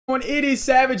It is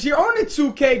Savage here on the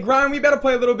 2K grind. We better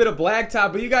play a little bit of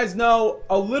Blacktop, but you guys know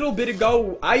a little bit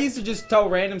ago I used to just tell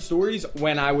random stories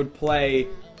when I would play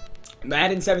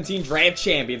Madden 17 Draft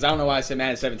Champions. I don't know why I said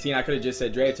Madden 17. I could have just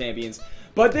said Draft Champions.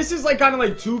 But this is like kind of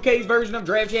like 2K's version of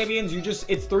Draft Champions.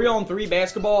 It's 3-on-3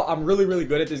 basketball. I'm really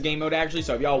good at this game mode actually,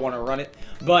 so if y'all want to run it.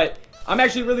 But I'm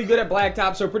actually really good at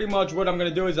Blacktop, so pretty much what I'm going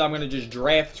to do is I'm going to just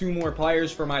draft 2 more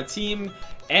players for my team.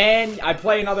 And I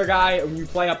play another guy, and you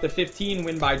play up to 15,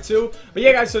 win by 2. But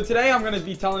yeah, guys, so today I'm going to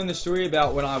be telling the story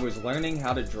about when I was learning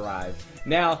how to drive.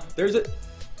 Now, there's a...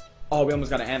 Oh, we almost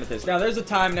got an amethyst. Now, there's a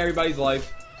time in everybody's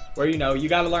life where, you know, you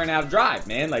got to learn how to drive,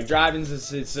 man. Like, driving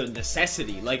it's a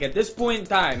necessity. Like, at this point in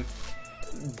time,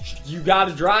 you got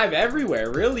to drive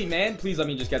everywhere, really, man. Please let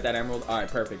me just get that emerald. All right,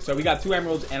 perfect. So we got 2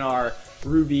 emeralds and our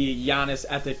ruby Giannis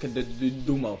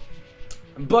Antetokounmpo.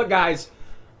 But, guys,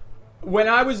 when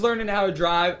I was learning how to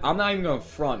drive, I'm not even going to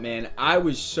front, man. I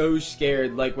was so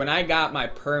scared. Like, when I got my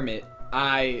permit,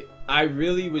 I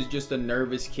really was just a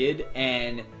nervous kid,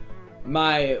 and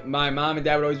my mom and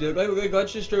dad would always be like,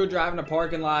 let's just go drive in a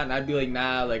parking lot, and I'd be like,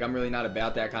 nah, like, I'm really not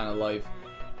about that kind of life.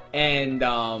 And,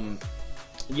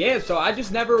 yeah, so I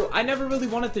never really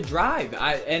wanted to drive.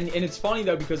 And it's funny,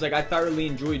 though, because, like, I thoroughly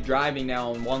enjoyed driving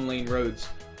now on 1-lane roads.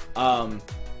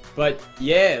 But,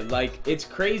 yeah, like, it's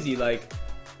crazy, like,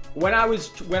 when I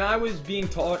was being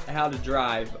taught how to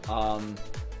drive,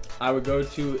 I would go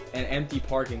to an empty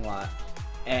parking lot,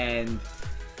 and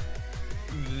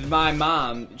my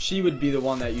mom, she would be the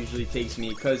one that usually takes me,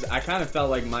 because I kind of felt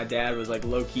like my dad was like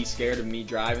low-key scared of me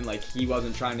driving, like he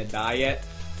wasn't trying to die yet.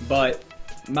 But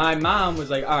my mom was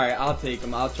like, alright, I'll take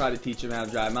him, I'll try to teach him how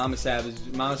to drive. Mama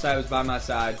Savage by my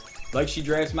side. Like she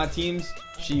drafts my teams,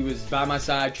 she was by my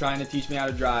side trying to teach me how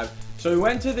to drive. So we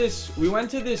went to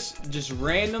this just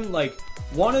random, like,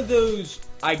 one of those,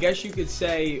 I guess you could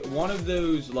say, one of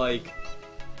those, like,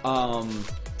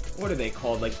 what are they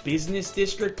called, like, business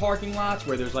district parking lots,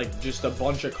 where there's, like, just a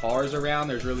bunch of cars around,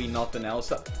 there's really nothing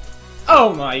else.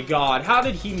 Oh my god, how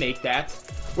did he make that?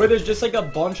 Where there's just, like, a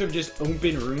bunch of just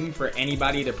open room for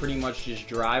anybody to pretty much just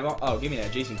drive on. Oh, give me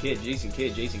that, Jason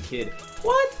Kidd.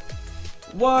 What?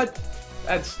 What?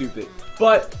 That's stupid.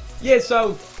 But, yeah,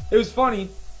 so, it was funny.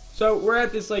 So, we're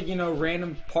at this, like, you know,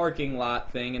 random parking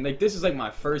lot thing, and, like, this is, like,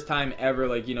 my first time ever,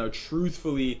 like, you know,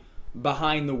 truthfully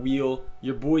behind the wheel.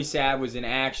 Your boy Sav was in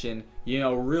action, you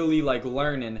know, really, like,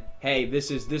 learning, hey,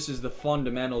 this is the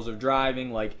fundamentals of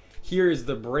driving, like, here is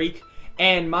the brake.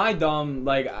 And my dumb,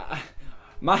 like, I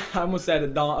almost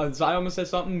said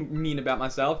something mean about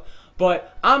myself.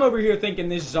 But I'm over here thinking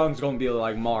this song's gonna be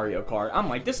like Mario Kart. I'm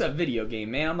like, this is a video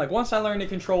game, man. I'm like, once I learn the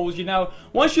controls, you know,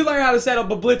 once you learn how to set up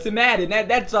a blitz and Madden,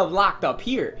 that stuff's locked up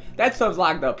here. That stuff's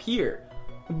locked up here.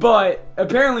 But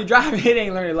apparently driving, it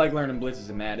ain't like learning blitzes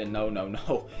and Madden.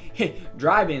 No.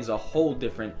 Driving is a whole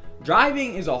different.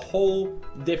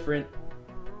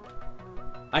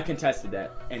 I contested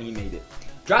that, and he made it.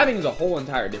 Driving is a whole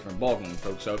entire different ballgame,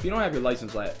 folks. So if you don't have your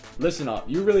license yet, listen up.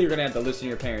 You really are going to have to listen to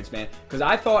your parents, man. Because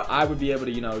I thought I would be able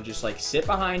to, you know, just like sit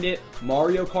behind it,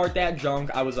 Mario Kart that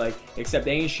junk. I was like, except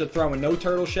they ain't throwing no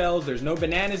turtle shells. There's no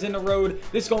bananas in the road.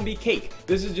 This is going to be cake.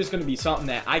 This is just going to be something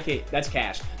that that's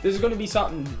cash. This is going to be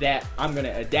something that I'm going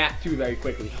to adapt to very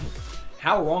quickly.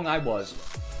 How wrong I was.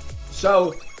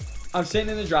 So I'm sitting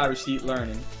in the driver's seat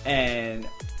learning, and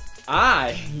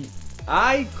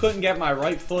I couldn't get my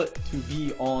right foot to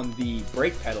be on the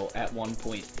brake pedal at one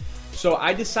point. So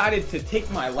I decided to take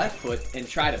my left foot and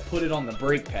try to put it on the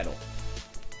brake pedal.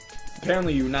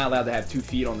 Apparently you're not allowed to have 2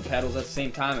 feet on the pedals at the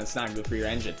same time. It's not good for your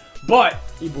engine. But,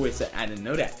 your boy said, I didn't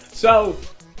know that. So,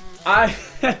 I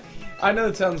know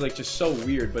it sounds like just so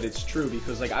weird, but it's true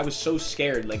because like I was so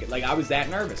scared. Like I was that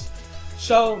nervous.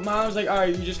 So mom was like, all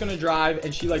right, you're just gonna drive,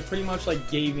 and she like pretty much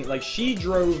like gave me, like, she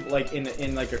drove like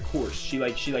in like a course. She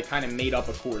kind of made up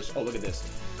a course. Oh, look at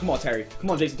this. Come on, Terry.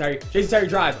 Come on, Jason Terry,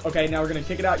 drive. Okay, now we're gonna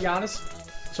kick it out, Giannis.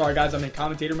 Sorry guys, I'm in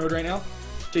commentator mode right now.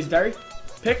 Jason Terry,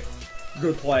 pick.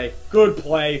 Good play.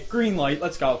 Green light.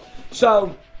 Let's go.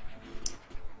 So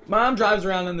mom drives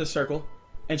around in this circle,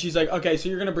 and she's like, okay, so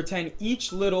you're gonna pretend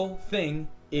each little thing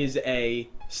is a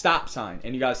stop sign,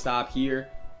 and you gotta stop here,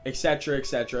 etc,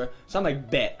 etc. So I'm like,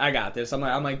 bet, I got this. I'm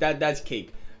like that's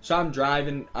cake. So I'm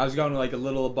driving. I was going like a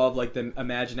little above like the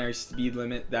imaginary speed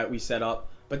limit that we set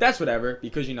up, but that's whatever,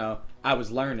 because you know I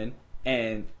was learning,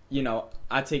 and you know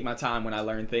I take my time when I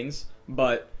learn things.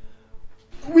 But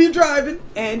we driving,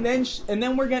 and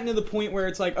then we're getting to the point where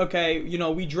it's like, okay, you know,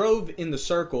 we drove in the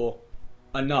circle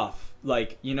enough.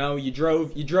 Like, you know, you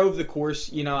drove the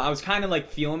course. You know, I was kind of like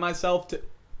feeling myself to.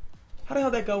 How the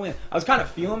hell did that go in? I was kind of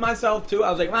feeling myself too.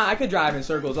 I was like, man, I could drive in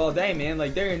circles all day, man.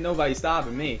 Like, there ain't nobody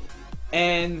stopping me.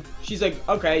 And she's like,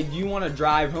 okay, do you want to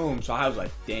drive home? So I was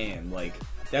like, damn, like,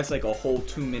 that's like a whole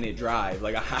 2-minute drive.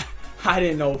 Like, I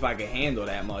didn't know if I could handle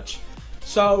that much.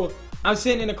 So I'm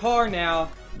sitting in the car now,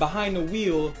 behind the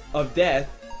wheel of death,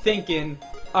 thinking,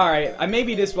 alright,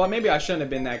 maybe I shouldn't have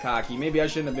been that cocky. Maybe I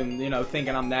shouldn't have been, you know,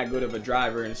 thinking I'm that good of a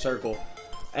driver in a circle.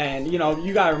 And, you know,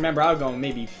 you gotta remember, I was going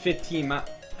maybe 15 miles.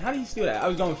 How do you do that? I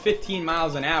was going 15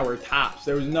 miles an hour tops.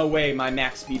 There was no way my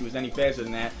max speed was any faster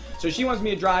than that. So she wants me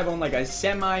to drive on like a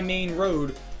semi-main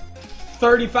road,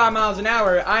 35 miles an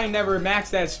hour. I ain't never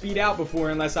maxed that speed out before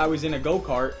unless I was in a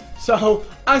go-kart. So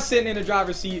I'm sitting in the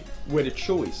driver's seat with a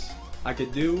choice. I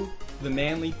could do the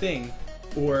manly thing,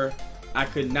 or I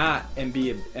could not and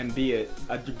be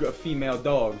a female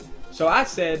dog. So I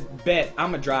said, bet,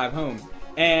 I'm gonna drive home.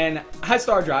 And I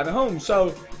started driving home.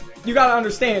 So you gotta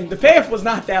understand, the path was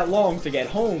not that long to get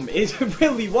home. It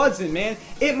really wasn't, man.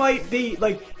 It might be,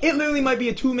 like, it literally might be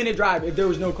a 2-minute drive if there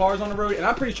was no cars on the road. And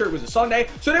I'm pretty sure it was a Sunday,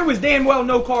 so there was damn well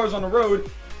no cars on the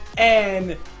road.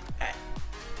 And,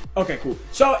 okay, cool.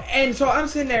 So I'm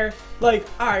sitting there, like,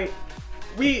 alright,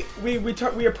 we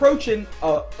approaching,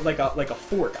 like a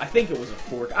fork. I think it was a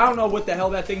fork. I don't know what the hell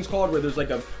that thing's called, where there's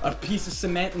like a piece of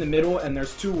cement in the middle and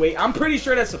there's 2 weight. I'm pretty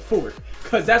sure that's a fork,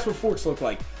 because that's what forks look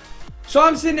like. So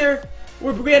I'm sitting there,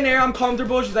 we're getting there, I'm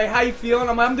comfortable. She's like, how you feeling?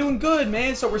 I'm like, I'm doing good,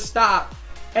 man. So we're stopped.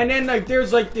 And then, like,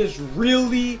 there's like this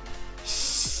really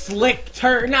slick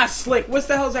turn. Not slick. What's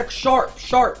the hell is that? Sharp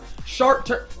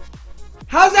turn.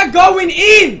 How's that going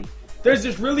in? There's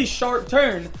this really sharp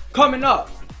turn coming up.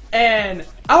 And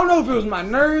I don't know if it was my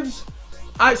nerves.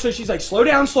 So she's like, slow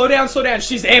down, slow down, slow down.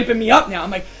 She's amping me up now.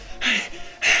 I'm like,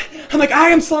 I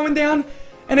am slowing down.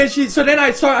 And then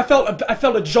I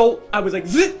felt a jolt. I was like,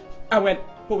 zit. I went,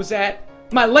 what was that?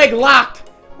 My leg locked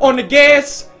on the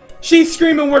gas. She's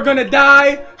screaming, we're gonna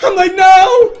die. I'm like,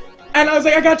 no. And I was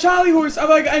like, I got Charlie horse. I'm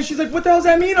like, and she's like, what the hell does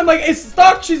that mean? I'm like, it's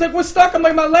stuck. She's like, what's stuck? I'm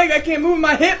like, my leg, I can't move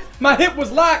my hip. My hip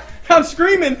was locked. I'm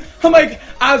screaming. I'm like,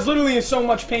 I was literally in so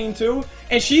much pain too.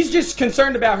 And she's just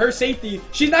concerned about her safety.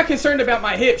 She's not concerned about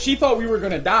my hip. She thought we were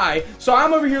gonna die. So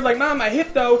I'm over here like, Mom, my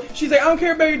hip though. She's like, I don't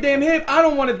care about your damn hip. I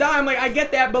don't want to die. I'm like, I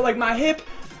get that, but like my hip.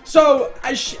 So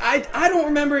I don't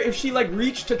remember if she like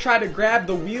reached to try to grab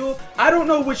the wheel. I don't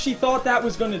know what she thought that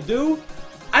was gonna do.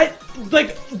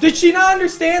 Did she not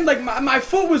understand? Like, my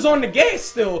foot was on the gas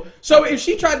still. So if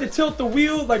she tried to tilt the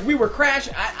wheel, like we were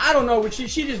crashing, I don't know what she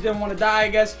just didn't want to die, I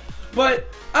guess. But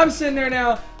I'm sitting there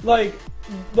now, like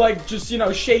just, you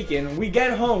know, shaking. We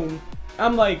get home.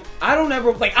 I'm like,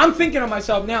 I'm thinking to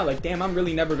myself now, like, damn, I'm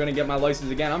really never gonna get my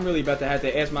license again. I'm really about to have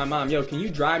to ask my mom, yo, can you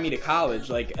drive me to college,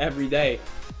 like, every day?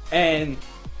 And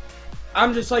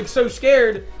I'm just, like, so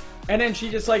scared. And then she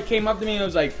just, like, came up to me and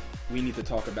was like, we need to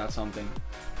talk about something.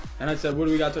 And I said, what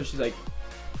do we got to? She's like,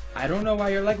 I don't know why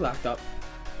your leg locked up.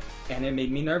 And it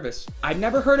made me nervous. I'd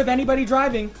never heard of anybody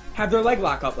driving have their leg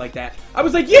lock up like that. I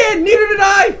was like, yeah, neither did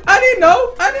I. I didn't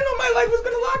know my leg was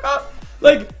gonna lock up.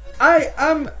 Like,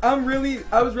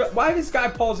 why this guy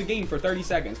pause the game for 30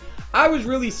 seconds? I was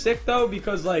really sick though,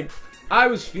 because like, I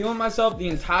was feeling myself the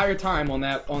entire time on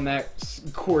that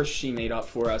course she made up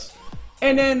for us.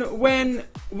 And then when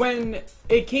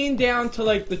it came down to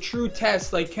like the true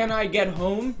test, like, can I get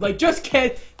home? Like, just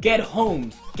get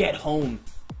home.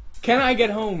 Can I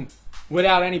get home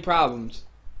without any problems?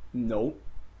 Nope.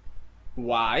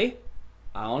 Why?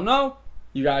 I don't know.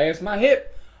 You gotta ask my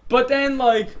hip. But then,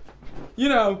 like, you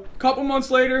know, couple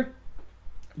months later,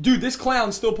 dude, this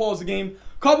clown still paused the game.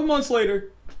 Couple months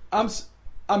later, I'm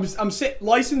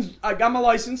licensed. I got my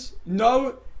license.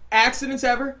 No accidents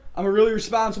ever. I'm a really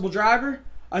responsible driver.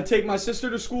 I take my sister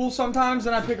to school sometimes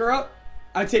and I pick her up.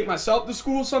 I take myself to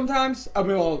school sometimes. I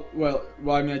mean,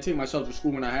 I take myself to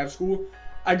school when I have school.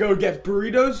 I go get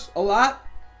burritos a lot.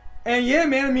 And yeah,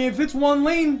 man, I mean, if it's one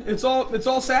lane, it's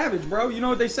all savage, bro. You know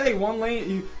what they say, one lane,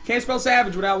 you can't spell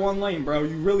savage without one lane, bro.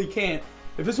 You really can't.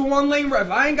 If it's a one lane, bro, if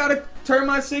I ain't gotta turn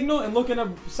my signal and look in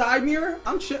a side mirror,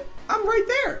 I'm right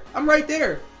there. I'm right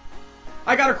there.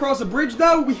 I gotta cross a bridge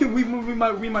though. We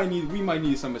might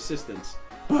need some assistance.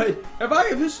 But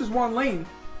if it's just one lane,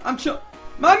 I'm chill.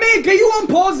 My man, can you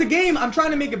unpause the game? I'm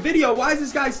trying to make a video. Why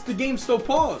is the game still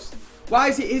paused? Why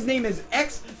is his name is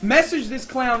X? Message this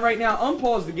clown right now.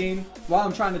 Unpause the game while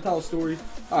I'm trying to tell a story.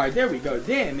 Alright, there we go.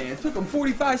 Damn, man. It took him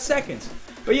 45 seconds.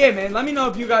 But yeah, man, let me know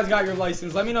if you guys got your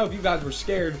license. Let me know if you guys were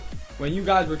scared when you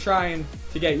guys were trying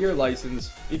to get your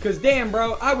license. Because damn,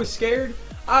 bro, I was scared.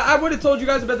 I would have told you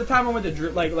guys about the time I went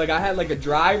to, like I had like a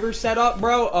driver set up,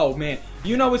 bro. Oh, man.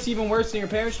 You know what's even worse than your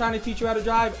parents trying to teach you how to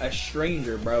drive? A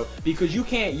stranger, bro. Because you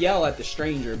can't yell at the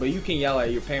stranger, but you can yell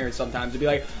at your parents sometimes to be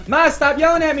like, Ma, stop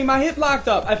yelling at me, my hip locked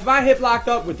up. If my hip locked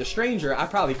up with the stranger, I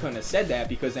probably couldn't have said that,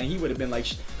 because then he would have been like,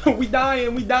 we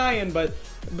dying, but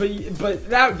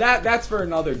that's for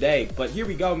another day. But here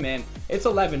we go, man. It's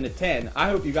 11 to 10. I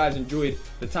hope you guys enjoyed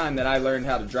the time that I learned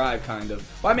how to drive, kind of.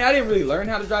 Well, I mean, I didn't really learn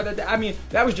how to drive that day. I mean,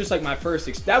 that was just like my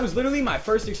first, that was literally my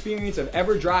first experience of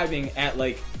ever driving at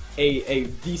like a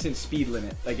decent speed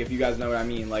limit. Like, if you guys know what I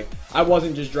mean. Like, I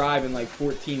wasn't just driving like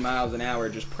 14 miles an hour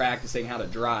just practicing how to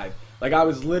drive. Like, I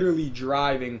was literally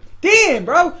driving, damn,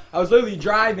 bro! I was literally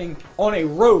driving on a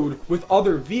road with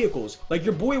other vehicles. Like,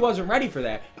 your boy wasn't ready for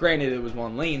that. Granted, it was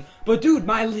one lane. But, dude,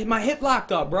 my hip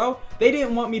locked up, bro. They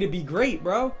didn't want me to be great,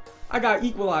 bro. I got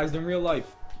equalized in real life.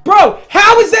 Bro,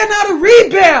 how is that not a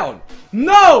rebound?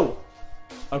 No!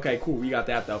 Okay, cool. We got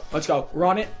that, though. Let's go.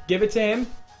 Run it. Give it to him.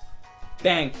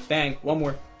 Bang. Bang. One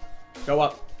more. Go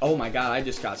up. Oh, my God. I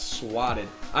just got swatted.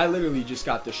 I literally just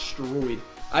got destroyed.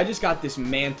 I just got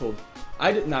dismantled.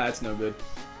 Nah, that's no good.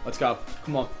 Let's go.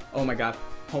 Come on. Oh, my God.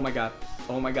 Oh, my God.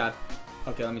 Oh, my God.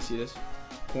 Okay, let me see this.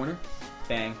 Corner.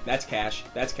 Bang. That's cash.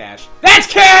 That's cash. That's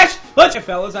cash! Let's go,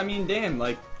 fellas. I mean, damn.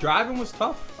 Like, driving was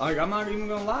tough. Like, I'm not even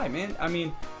gonna lie, man. I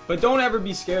mean, but don't ever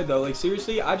be scared, though. Like,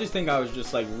 seriously, I just think I was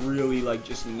just, like, really, like,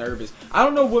 just nervous. I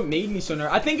don't know what made me so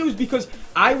nervous. I think it was because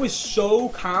I was so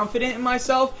confident in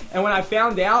myself, and when I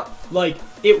found out, like,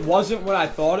 it wasn't what I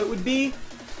thought it would be,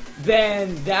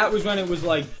 then that was when it was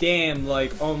like, damn,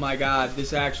 like, oh my God,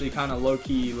 this actually kind of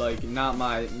low-key, like, not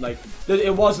my, like,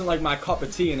 it wasn't like my cup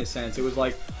of tea in a sense. It was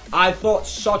like, I thought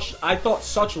such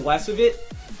less of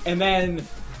it, and then,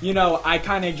 you know, I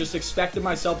kind of just expected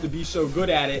myself to be so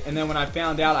good at it, and then when I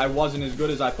found out I wasn't as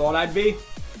good as I thought I'd be,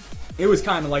 it was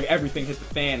kind of like everything hit the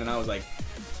fan, and I was like,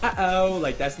 uh-oh,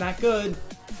 like, that's not good.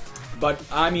 But,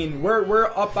 I mean,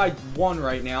 we're up by 1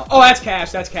 right now. Oh, that's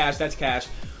cash, that's cash, that's cash.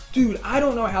 Dude, I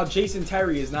don't know how Jason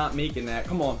Terry is not making that.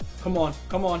 Come on, come on,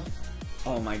 come on.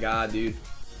 Oh my God, dude.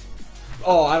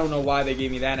 Oh, I don't know why they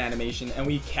gave me that animation. And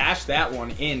we cashed that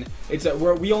one in.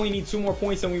 We only need 2 more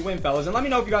points and we win, fellas. And let me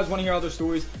know if you guys want to hear other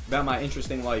stories about my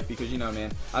interesting life. Because, you know,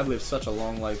 man, I've lived such a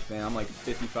long life, man. I'm like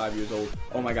 55 years old.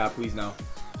 Oh my God, please no.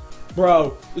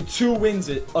 Bro, a 2 wins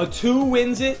it. A 2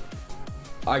 wins it.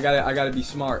 I gotta be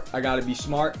smart. I gotta be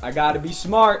smart. I gotta be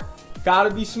smart.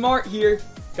 Gotta be smart here.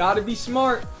 Gotta be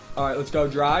smart. All right, let's go.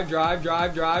 Drive.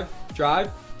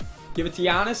 Give it to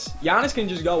Giannis. Giannis can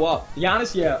just go up.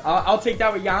 Giannis, yeah. I'll take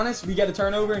that with Giannis. We get a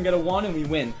turnover and get a 1 and we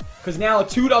win. Because now a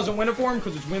 2 doesn't win it for him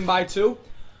because it's win by 2.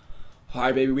 All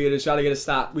right, baby. We just got to get a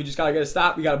stop. We just got to get a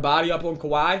stop. We got to body up on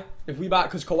Kawhi.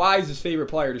 Because Kawhi is his favorite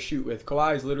player to shoot with.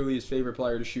 Kawhi is literally his favorite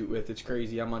player to shoot with. It's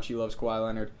crazy how much he loves Kawhi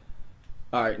Leonard.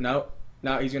 All right, no.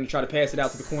 Now he's going to try to pass it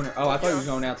out to the corner. Oh, I thought he was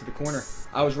going out to the corner.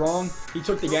 I was wrong. He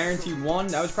took the guaranteed 1.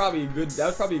 That was probably a good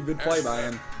play by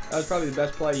him. That was probably the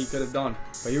best play he could have done.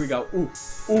 But here we go.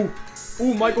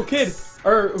 Ooh, Michael Kidd.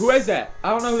 Or who is that?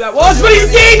 I don't know who that was, but he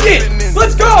gained it!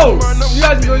 Let's go! If you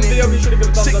guys enjoyed this video, be sure to give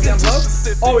a thumbs up down below.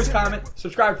 Always comment,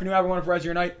 subscribe if you're new, everyone, for the rest of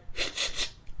your night.